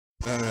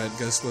Alright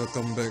guys,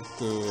 welcome back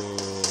to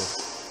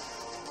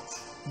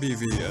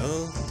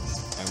BVL.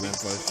 I'm Game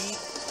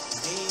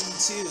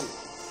 2.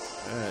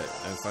 Alright,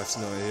 I'm 5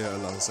 Snow here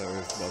alongside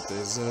with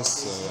Baltazar,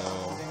 so...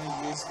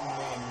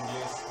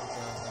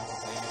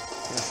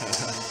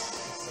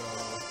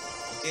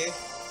 Okay.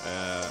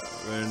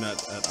 We're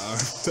not at our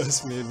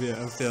best, maybe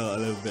I feel a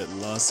little bit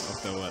lost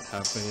after what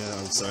happened here,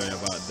 I'm sorry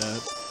about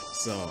that.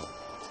 So,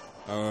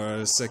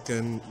 our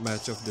second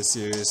match of the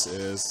series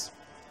is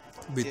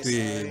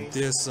between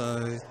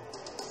TSI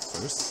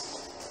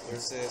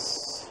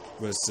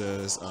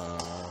versus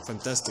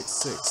Fantastic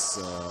 6.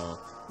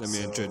 Let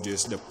me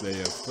introduce the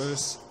player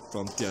first.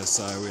 From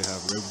TSI we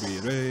have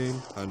Ruby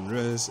Rain,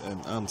 Unrest,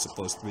 and I'm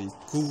supposed to be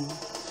cool.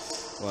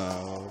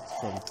 While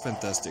from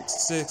Fantastic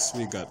 6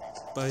 we got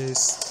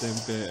Pais,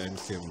 Tempe, and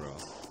Kimro.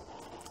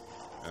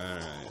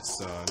 Alright,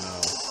 so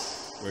now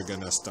we're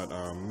gonna start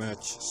our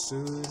match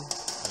soon,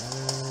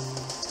 and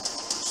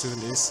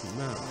soon is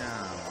now.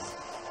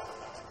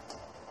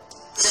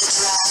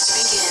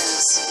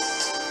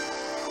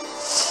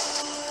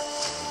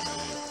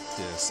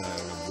 TSI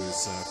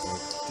Rabusa for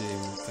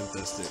Team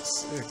Fantastic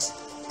 6.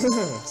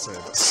 Sorry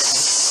about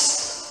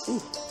that.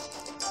 Ooh.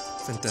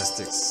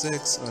 Fantastic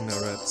 6 on the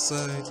red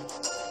side.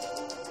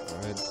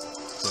 Alright,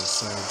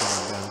 TSI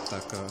gonna ban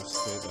Taka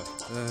straight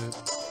ahead.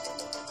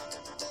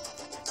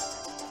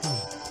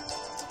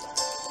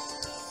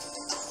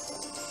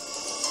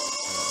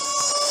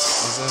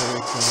 As I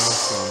recall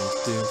from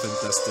Team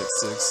Fantastic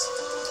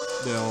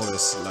 6, they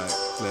always like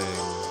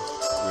playing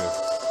with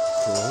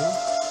Crow.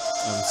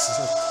 I'm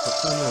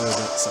a little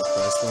bit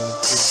surprised when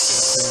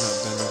they're not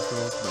banning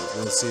Crow, but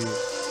we'll see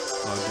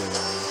how they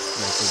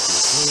strategy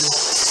goes.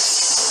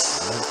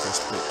 Alright,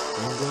 first pick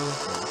Bingo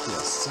from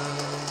TSI.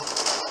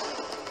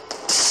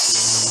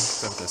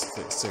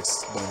 Fantastic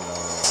 6 done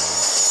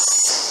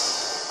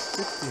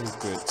pretty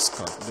good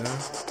scout there.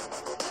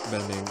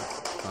 Banning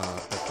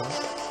Petra.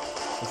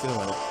 I feel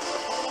like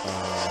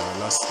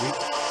last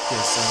week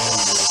TSI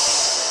was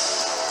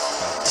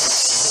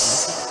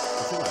I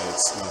feel like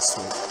it's last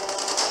week.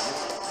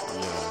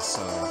 Yeah,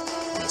 so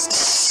let's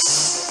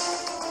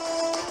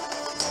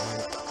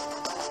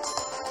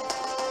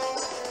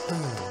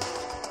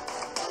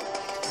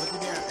But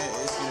yeah,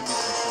 it's gonna be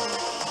for sure.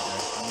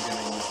 I'm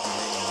gonna use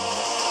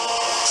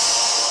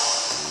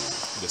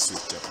the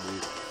switch up,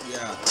 dude.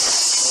 Yeah.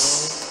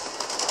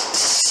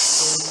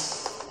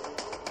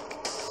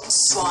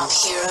 Swamp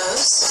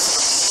Heroes.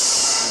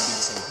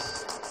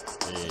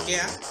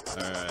 Yeah.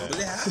 Alright.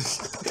 Boleh ha?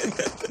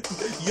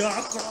 Ya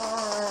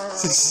kak.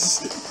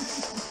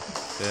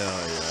 Yeah,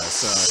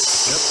 so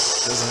yep,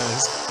 as I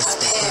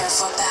Prepare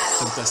for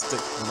battle.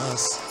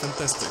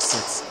 Fantastic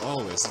 6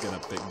 always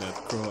gonna pick that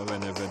Crow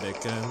whenever they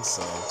can,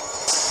 so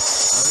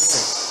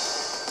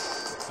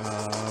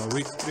alright.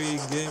 Week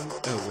 3 game,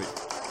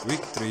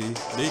 week 3,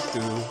 day 2,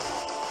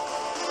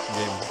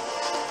 game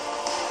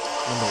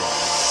number 1.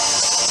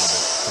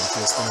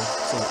 Confused now.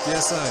 So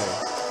TSI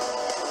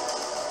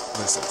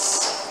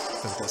versus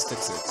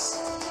Fantastic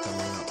 6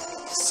 coming up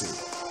soon.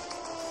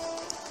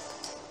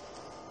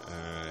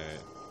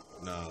 Alright,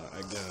 now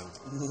again.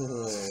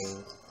 Whoa.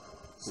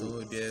 So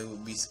there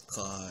will be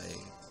Sky.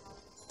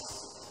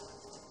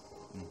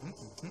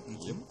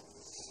 Yep.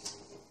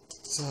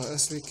 So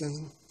as we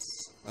can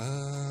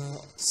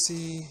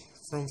see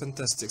from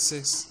Fantastic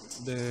 6,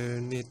 they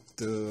need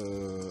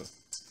to,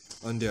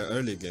 on their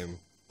early game,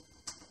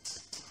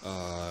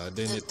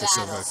 they need to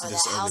survive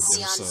this early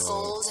game,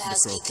 so the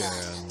Crow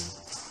can,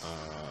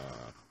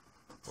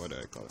 what do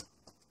I call it,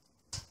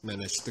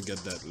 manage to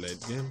get that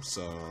late game.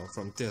 So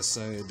from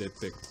TSI they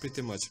pick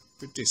pretty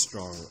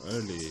strong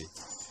early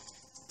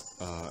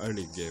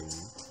game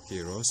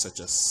heroes such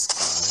as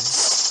Sky.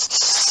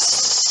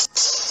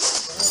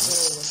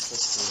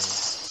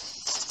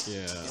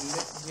 Yeah. In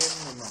that game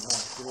memang lah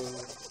Crow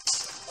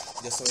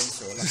just so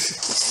lah.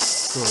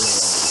 Crow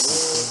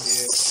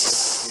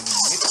In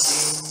mid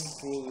game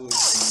Crow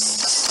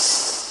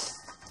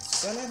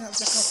susah lah nak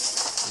cakap.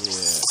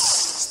 Yeah.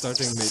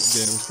 Starting mid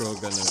game Crow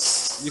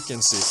you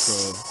can see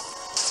Crow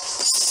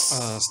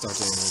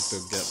starting to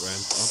get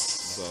ramped up.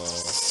 So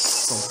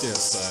from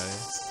TSI.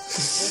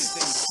 First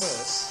thing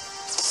first,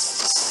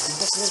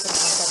 kita Crow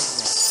terhantar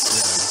semua.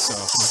 Yeah, so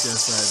from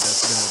TSI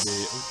that's gonna be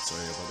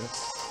sorry about that.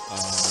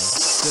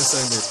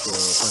 TSI need to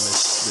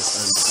punish this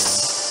early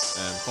game,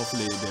 and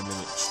hopefully they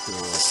manage to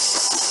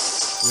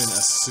win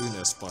as soon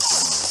as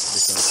possible,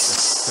 because if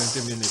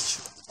 20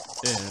 minutes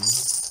in,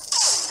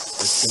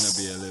 it's gonna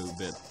be a little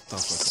bit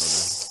tougher for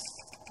them.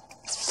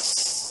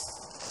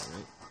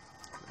 Alright,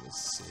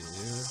 let's see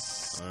here.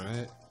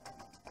 Alright,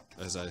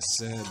 as I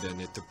said, they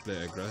need to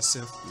play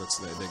aggressive. Looks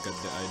like they got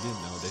the idea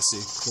now. They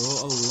see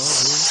Crow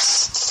alone.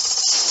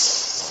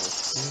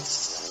 Okay.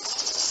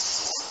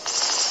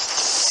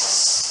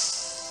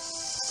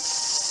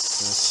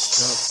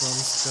 Shot from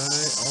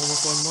Sky,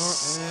 almost one more,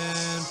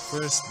 and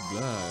first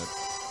blood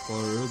for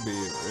Ruby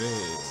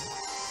Rain.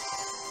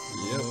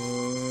 Yep.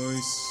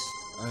 Nice.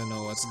 I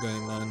know what's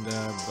going on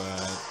there,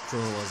 but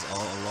Crow was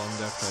all along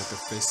there trying to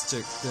face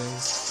check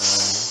things,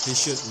 and he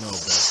should know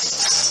better.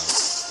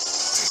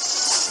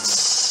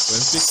 when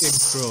picking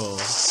troll,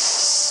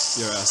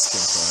 you're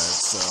asking for it,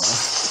 so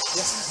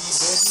Just be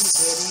very,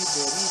 very,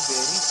 very,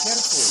 very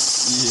careful.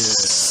 yeah.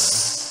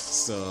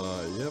 So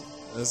yep,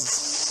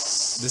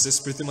 this is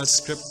pretty much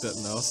scripted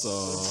now. So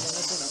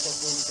Walaupun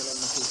apapun kalau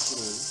masuk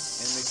troll,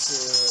 and make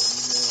sure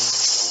you know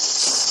who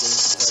is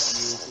going to guard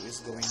you, who is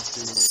going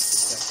to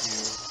protect you.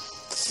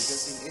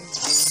 Because in game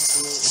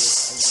troll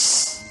is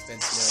only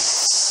defenseless.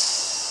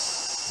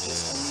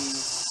 Just only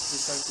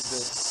he's trying to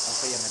build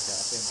apa yang ada,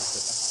 apa yang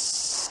dapat.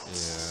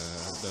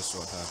 yeah, that's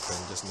what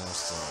happened just now.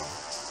 So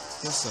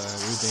yes,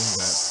 reading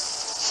that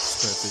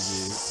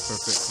strategy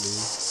perfectly,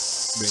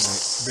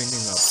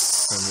 bringing up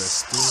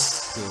Infernus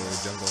to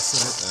jungle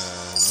side,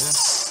 and yeah,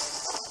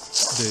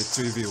 they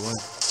 3v1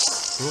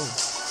 pro.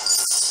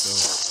 So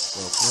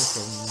well play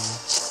from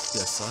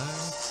TSI.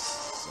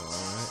 So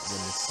alright, let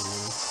me see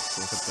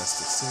from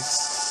Fantastic 6.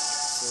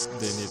 So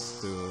They need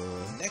to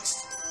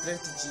next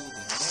strategy,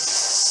 the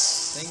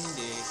next thing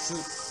they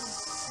should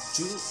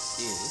do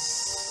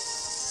is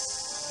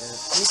the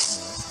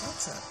quickness not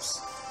traps.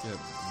 yep,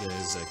 they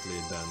exactly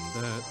done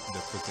that.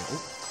 They're putting a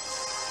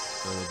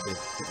little bit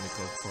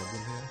technical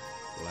problem here.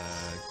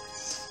 Like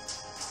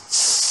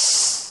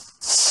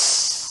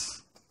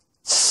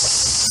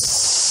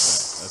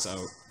as I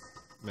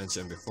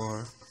mentioned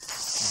before,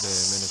 they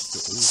managed to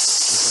going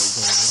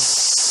up.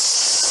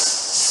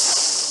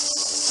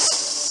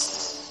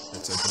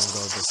 It's a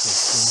jungle versus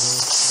jungle,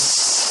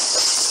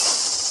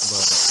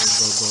 but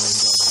jungle going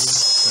down here,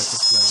 try to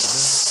flank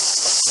them.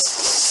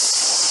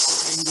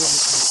 Jungle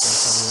is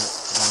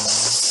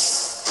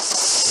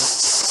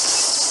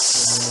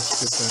they managed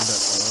to turn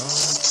that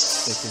around,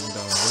 taking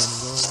down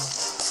Ringo,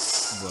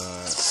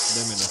 but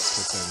they managed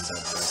to turn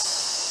that back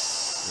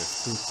with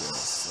 2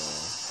 kills, so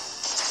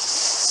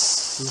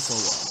 2 for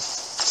 1.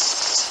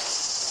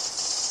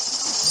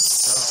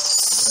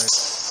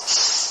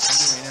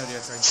 Right now they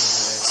are trying to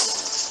harass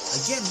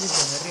again with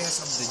the harass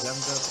of the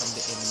jungle from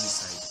the enemy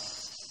side.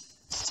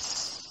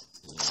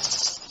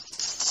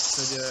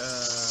 So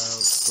they're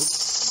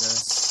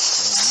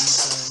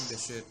meantime they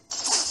should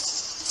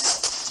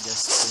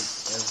just take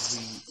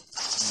every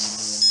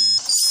minion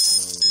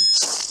or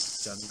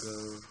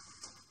jungle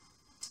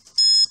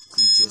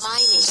creatures.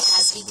 Mining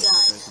has begun.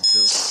 Try to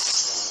build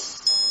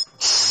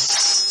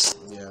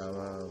their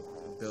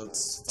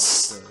builds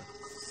faster.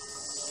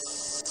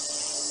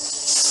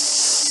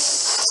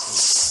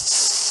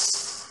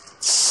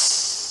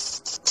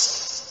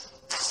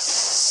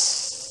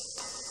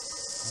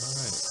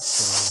 Alright,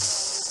 so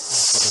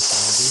for the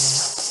time being,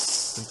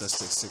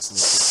 Fantastic 6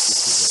 need to stick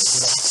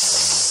together,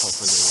 and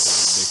hopefully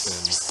they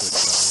can put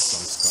down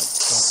some scout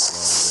stuff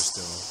while they're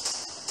still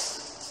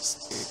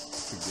stick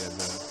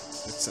together,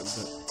 except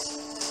that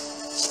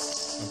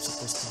I'm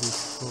supposed to be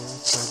pro,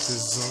 try to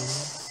zone.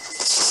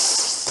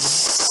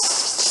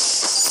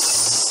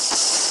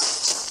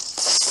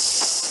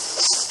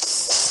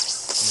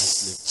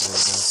 Nicely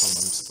played out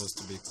from I'm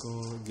supposed to be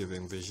cool,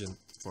 giving vision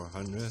for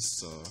Hunrest,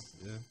 so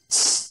yeah,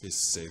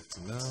 he's safe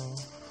now.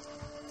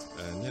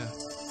 And yeah,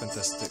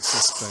 Fantastic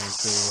 6 trying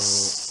to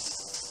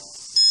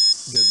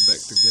get back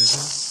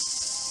together.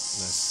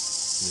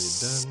 Nicely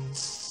done.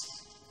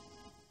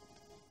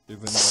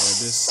 Even though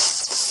this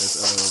is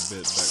a little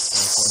bit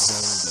backfire for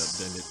them, that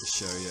they need to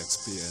share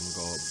EXP and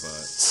gold,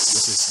 but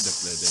this is the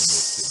play they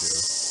need to do.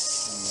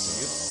 So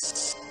yeah,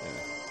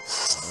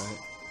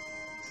 alright.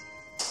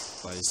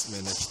 Vice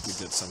managed to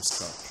get some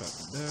scout trap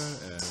there,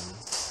 and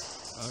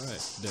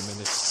alright, they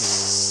managed to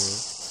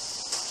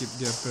keep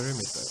their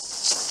perimeter.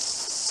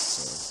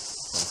 So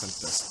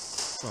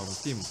from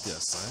Team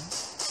TSI,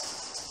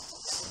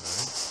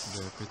 alright,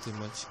 they're pretty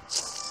much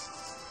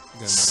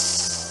gonna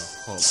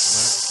hold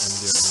back and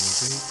they're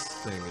invade,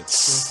 playing it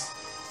safe.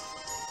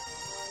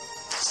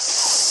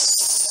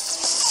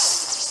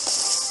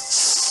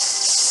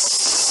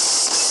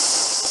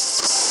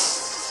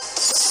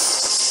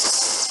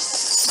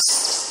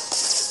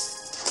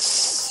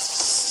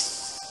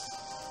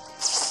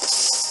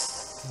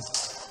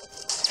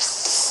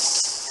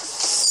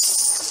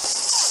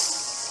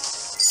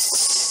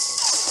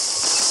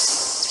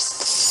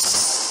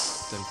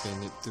 Tempe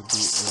need to be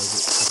a little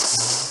bit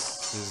careful.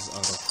 This is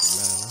out of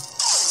mana.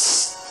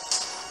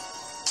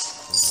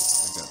 Okay,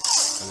 I got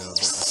a little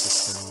bit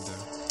assistant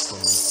there for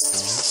me to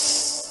make.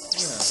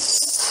 Yeah.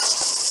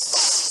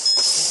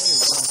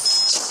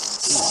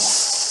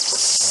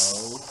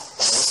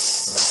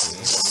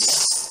 Okay,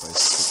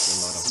 Vice took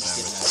a lot of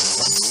damage there,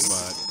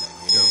 but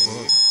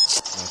careful.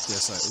 Now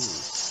TSI,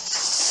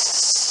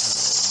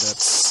 that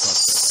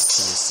stopped that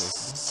actually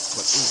safely.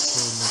 But Pro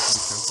need to be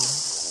careful.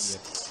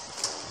 Yep.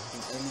 In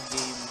early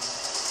game,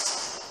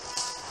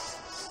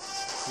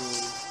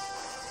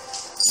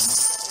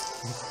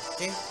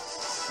 okay,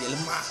 dia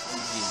lemah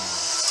di game.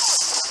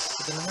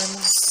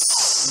 Ketenangan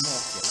lemah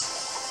okay.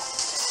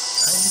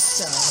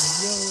 Ancam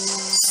yo.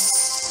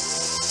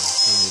 Yeah,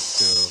 he need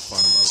to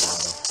farm a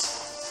lot of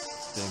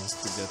things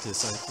to get his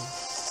item.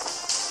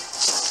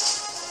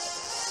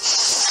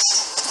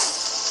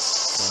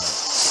 But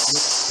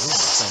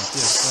from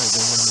TSI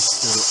they managed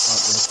to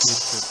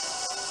out-recruit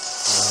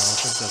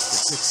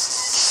Fantastic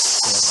 6.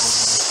 So I'm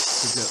gonna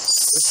to get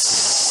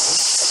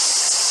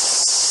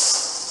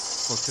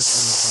focus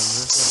on the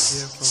hundreds right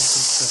here from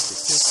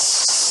Fantastic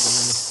 6. They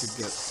managed to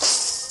get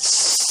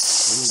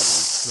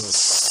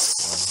close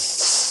one.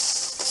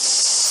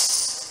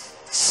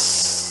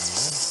 And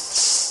yeah.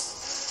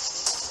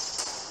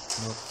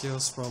 No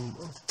kills from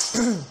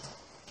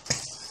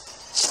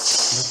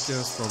no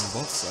kills from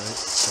both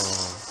sides. So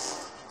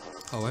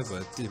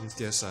however, Team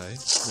TSI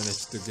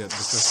managed to get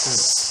the first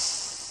kill.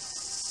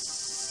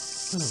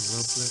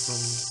 Well played from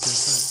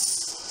TSI.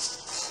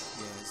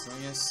 Ya, as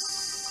long as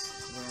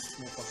orang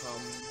semua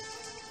faham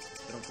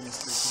orang punya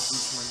strategi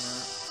mana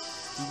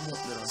teamwork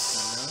dorang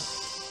sana,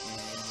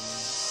 and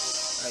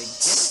I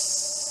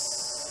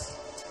guess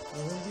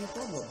there won't be a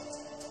problem.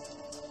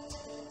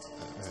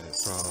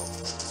 From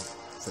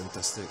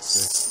Fantastic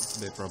 6,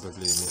 they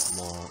probably need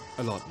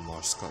a lot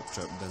more Scott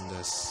Trap than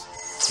this.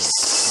 So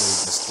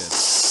they just get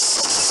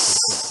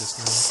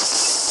just now.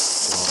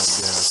 While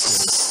there's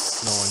still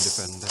no one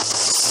defending.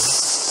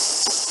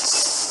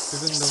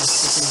 Even though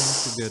sticking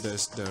together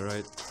is the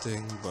right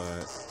thing,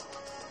 but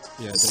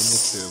yeah, they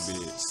need to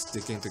be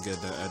sticking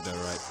together at the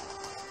right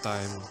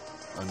time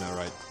on the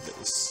right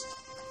place.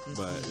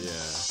 But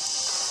yeah,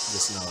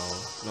 just now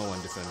no one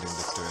defending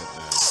the turret,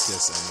 and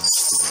yes, I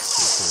managed to get the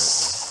turret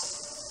there.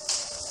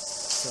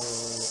 So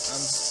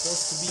I'm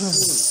supposed to be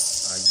cool.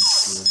 Are you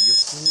sure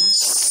you're cool?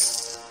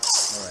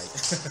 Alright.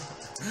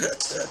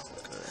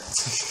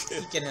 He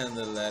can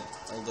handle that,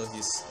 although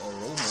he's a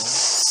roamer.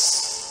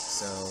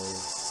 So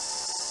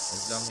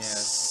as long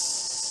as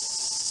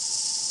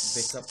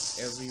back up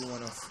every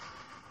one of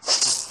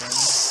his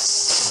friends,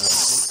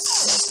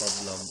 no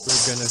problem.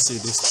 We're gonna see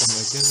this thing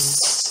again.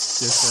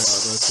 Just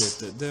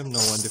rotated them, no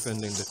one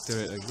defending the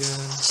turret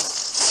again.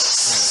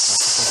 Right,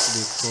 I'm supposed to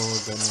be cool,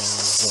 gonna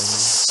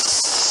zone.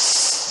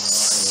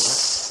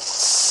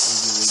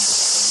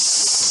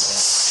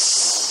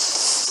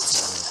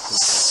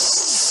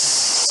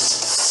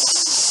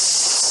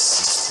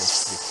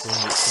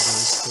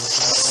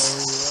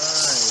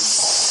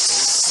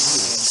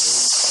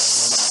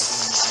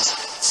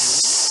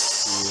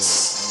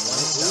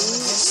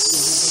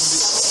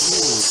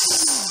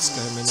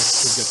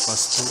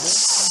 Past two.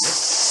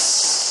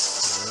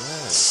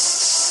 Alright.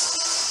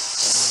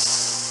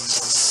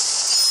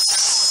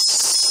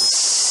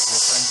 We're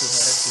trying to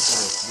harass the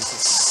turret. This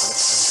is the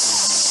first time to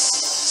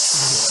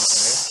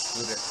harass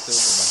to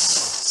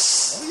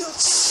oh yeah.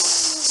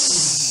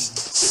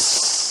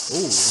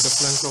 Oh, the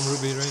flank from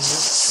Ruby right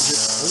now.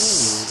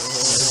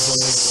 There's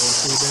only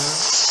OP there.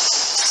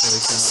 So he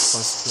cannot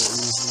pass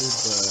through easily,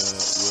 but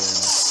yeah.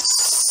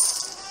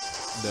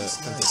 The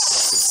stream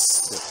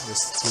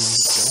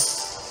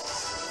itself.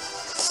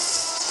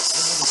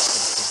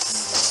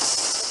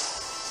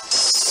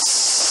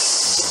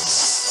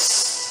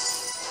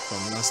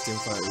 From last team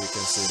fight, we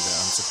can see that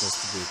I'm supposed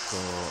to be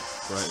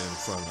right in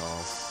front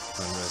of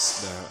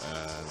Unrest there,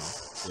 and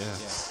yeah,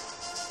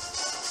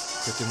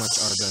 pretty much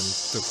Arden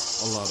took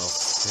a lot of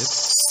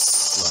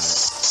hits,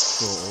 like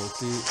Pro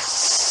ulti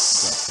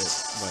got hit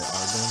by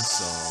Arden,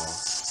 so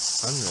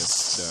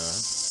Unrest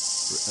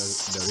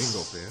the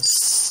Ringo player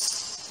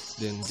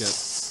didn't get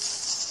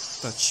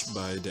touched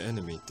by the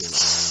enemy team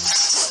and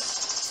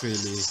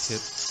freely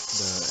hit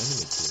the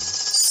enemy team.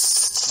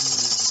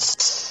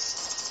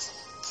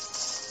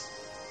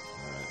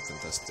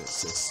 Fantastic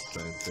 6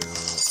 trying to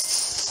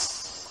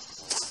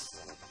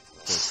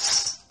take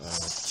a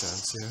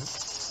chance here.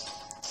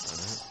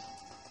 Alright.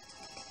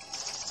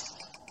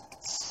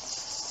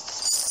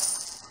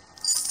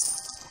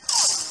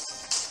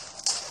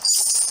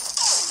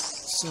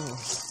 So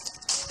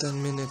 10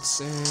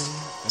 minutes in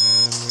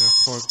and we're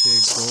 4k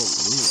gold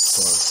lead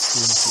for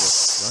Team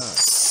TSI.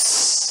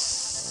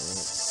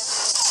 Alright.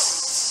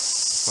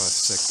 5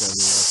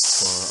 seconds left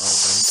for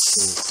Arden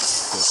to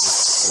get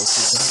his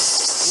ulti back.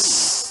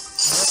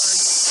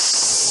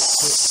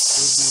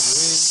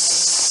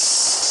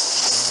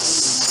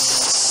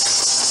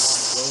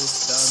 Goes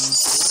down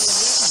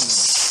again.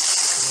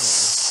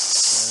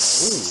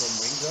 From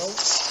Ringo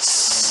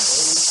and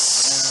goes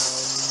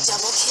down.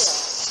 Double kill.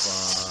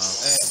 Wow.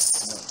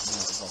 Not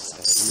box.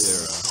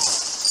 Lyra.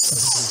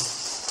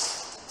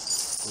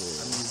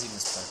 I'm using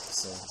a spark,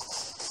 so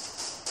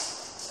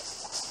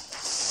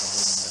I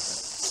wouldn't have it.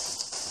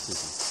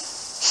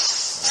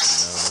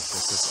 Now the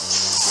focus on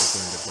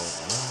getting the ball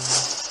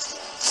around.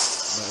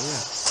 But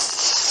yeah,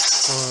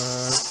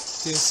 for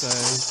TSI,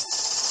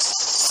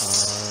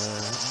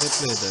 they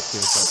play the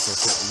TSI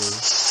perfectly.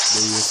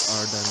 They use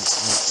Arden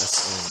not as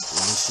an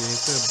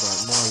initiator,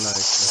 but more like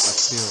as a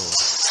kill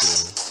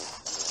tool.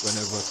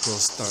 Whenever Crow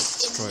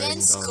starts throwing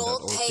Immense down that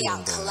gold ulti, payout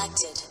and then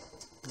collected.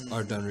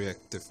 Arden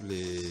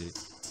reactively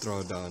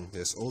throw down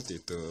his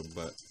ulti too,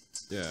 but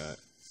yeah,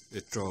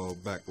 it throw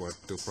backward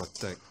to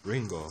protect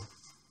Ringo.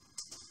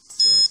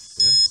 So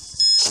yeah,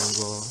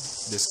 Ringo,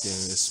 this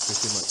game is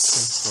pretty much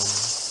safe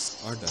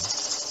from Arden.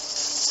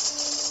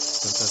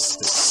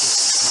 Fantastic.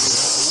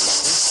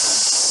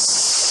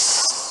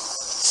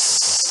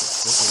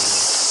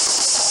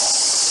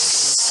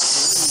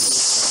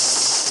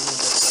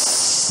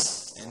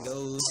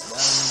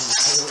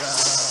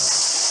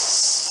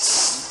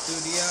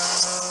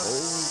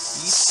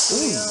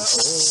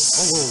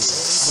 Whoa,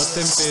 but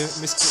Tempe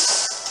missed it.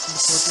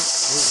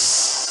 Oh.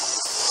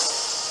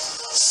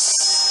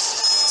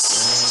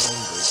 And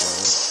they got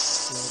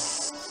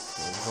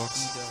the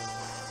box.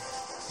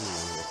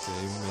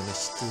 Okay,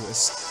 managed to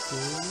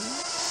escape.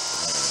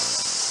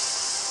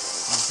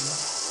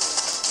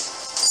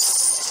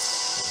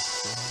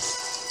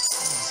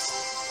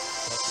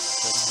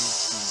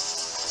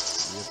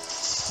 Yep,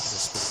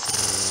 just put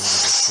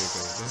the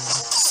trigger there.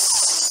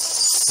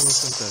 It was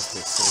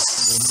fantastic, so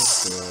we need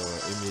to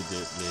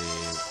immediately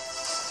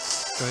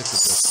try to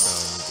press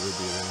down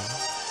Ruby Rain,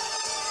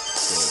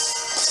 because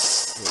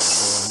they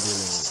are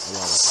dealing a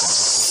lot of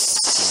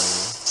damage to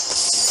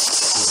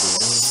Ruby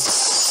Rain,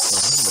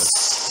 but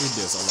he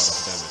deals a lot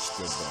of damage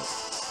to that.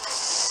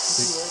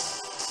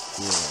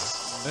 Yeah,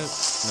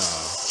 no,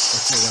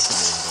 actually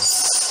happening though.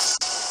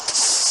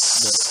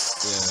 But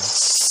yeah,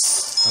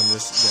 I'm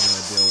just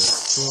gonna deal with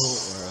Pro,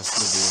 whereas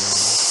Ruby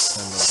Rain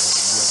and the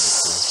other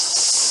two.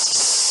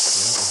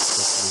 Yeah,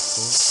 especially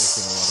Pro,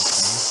 taking a lot of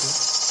damage here.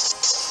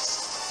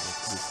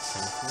 Be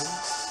careful.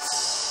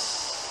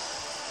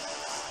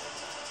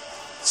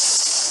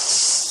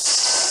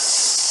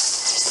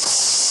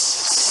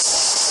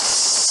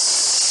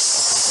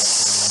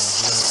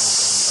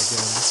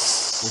 Again,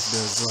 with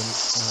the zone,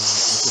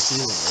 with the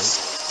healing rate,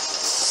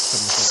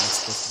 coming from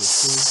especially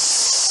two,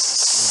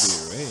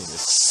 Ruby Rain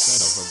is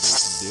kind of a big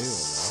deal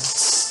now.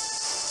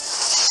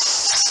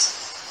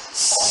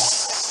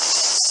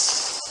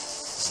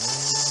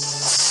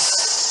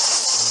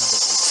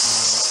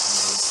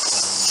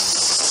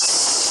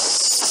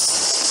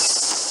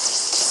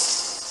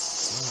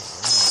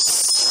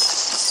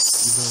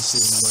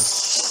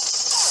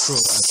 Pro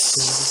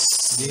action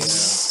this game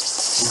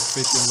is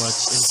pretty much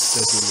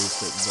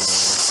insta-deleted by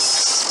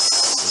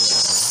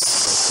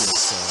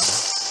TSI.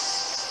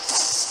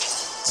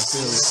 I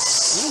feel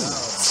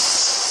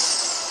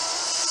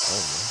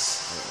almost.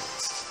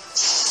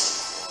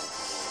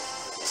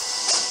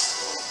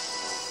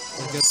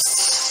 I guess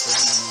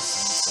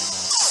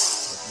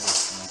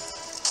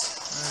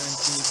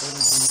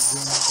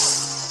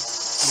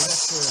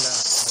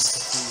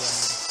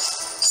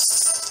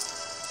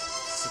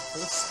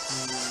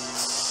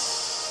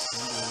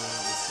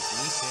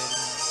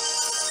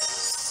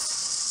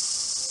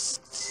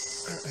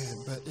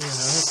but yeah, I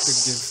have to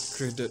give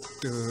credit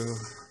to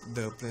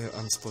the player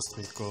I'm supposed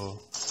to call.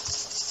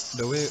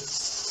 The way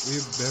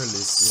we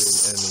barely see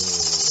any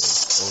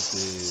OP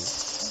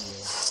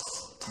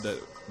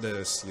that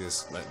is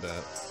used like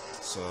that,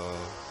 so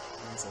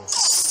I'm so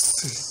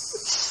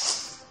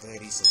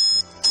very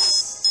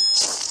surprised.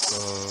 So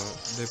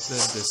they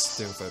played this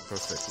team fight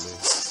perfectly.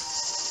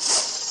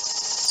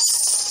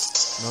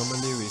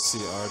 Normally we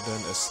see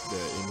Arden as the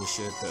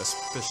initiator,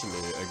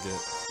 especially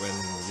again when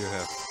you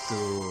have to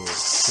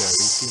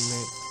carry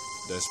teammate.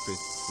 That's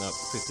not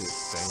pretty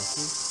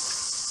tanky,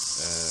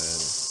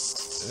 and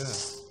yeah,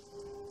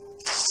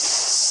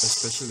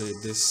 especially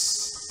this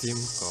team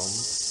comp,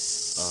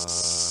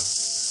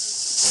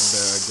 when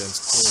they're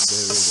against Pro,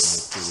 they really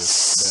need to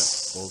use that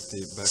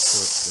ulti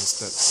backward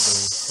instead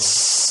going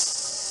front.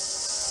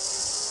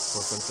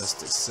 For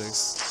Fantastic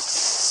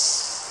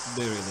 6,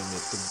 they really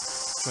need to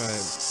try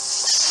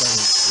stand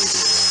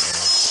really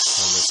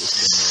unless it's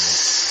the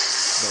manage,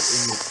 but we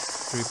need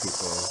 3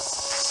 people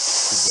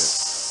to get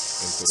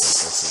into that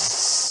person.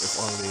 If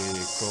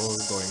only Cole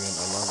going in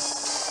alone,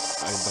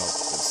 I doubt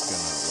it's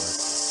gonna work.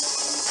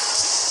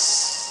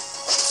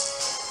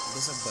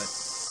 There's a but.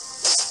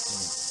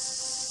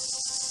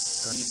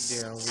 If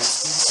they are waiting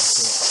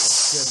for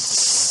option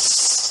to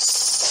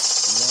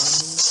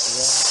one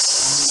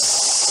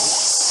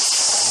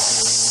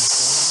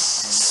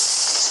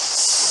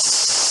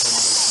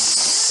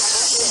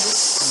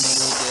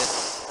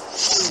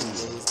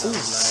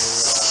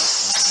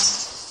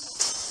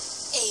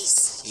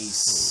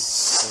Ace.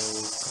 So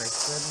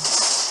Kraken,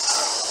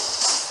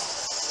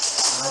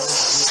 I will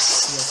give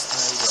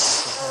TSI the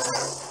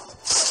alcohol.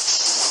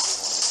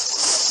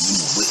 You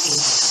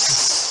win.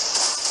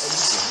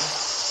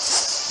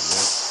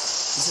 Yep.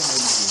 It's an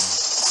early game.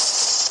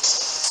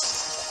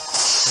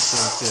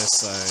 I think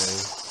TSI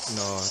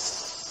know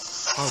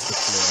how to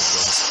play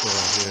against Pro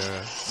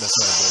here. That's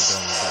why they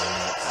don't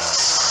ban.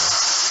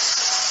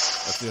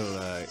 I feel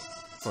like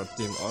for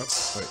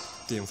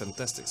Team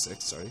Fantastic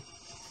 6, sorry,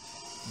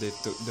 they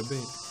took the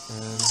bait,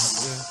 and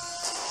yeah.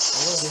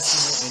 Oh, there's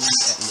no any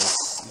Atlas.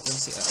 You can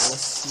see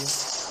Atlas here.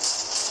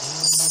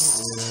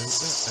 Yeah,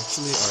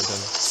 actually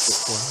Arden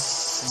took one.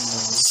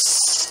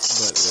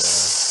 But yeah,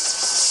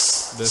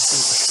 there's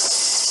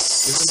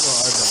even though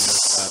Arden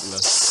has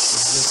Atlas,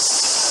 it's just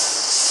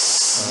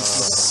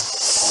yeah.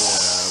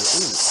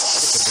 Ooh,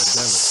 look at that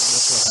damage.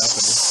 That's what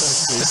happened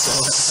exactly. So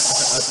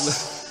Atlas,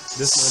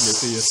 this one if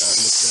you use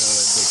Atlas,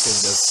 they can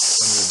just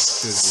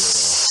 2-0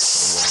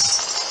 or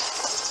 1.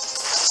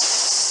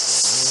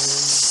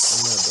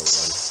 Another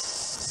one.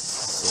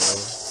 So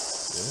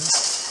yeah,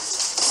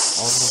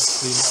 almost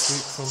clean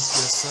sweep from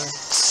TSI.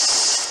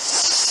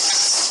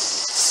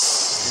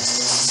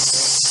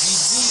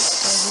 GG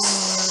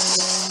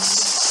everyone.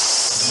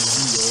 GG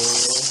yo.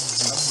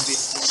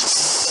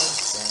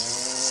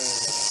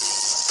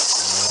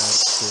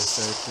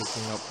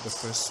 picking up the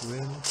first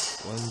win,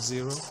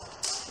 1-0.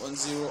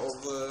 1-0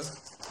 over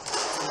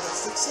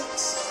Fantastic Six.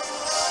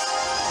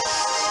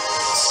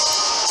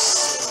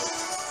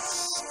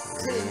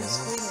 Wait a minute.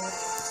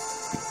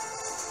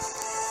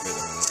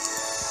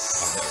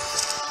 Oh, there we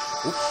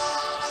go. Oop,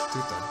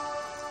 2 times.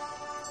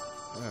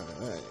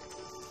 Alright.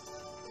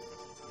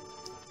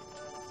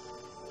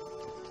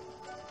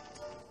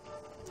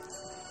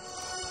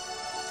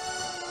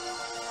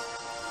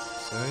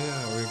 So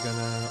yeah, we're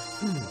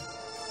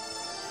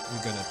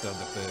gonna tell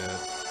the player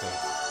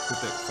to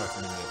take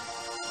 5-minute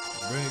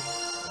break,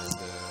 and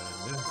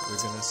yeah,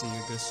 we're gonna see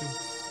you guys soon.